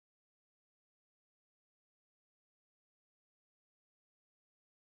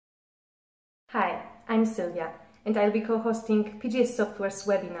Hi, I'm Sylvia, and I'll be co-hosting PGS Software's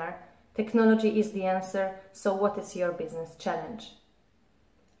webinar, Technology is the Answer, so what is your business challenge?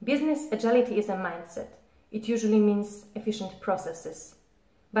 Business agility is a mindset. It usually means efficient processes.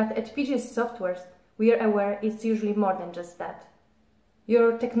 But at PGS Software, we are aware it's usually more than just that.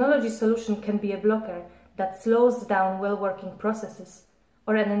 Your technology solution can be a blocker that slows down well-working processes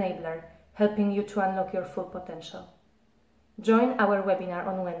or an enabler, helping you to unlock your full potential. Join our webinar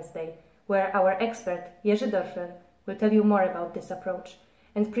on Wednesday, where our expert, Jerzy Dorfler, will tell you more about this approach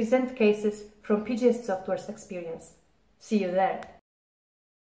and present cases from PGS Software's experience. See you there!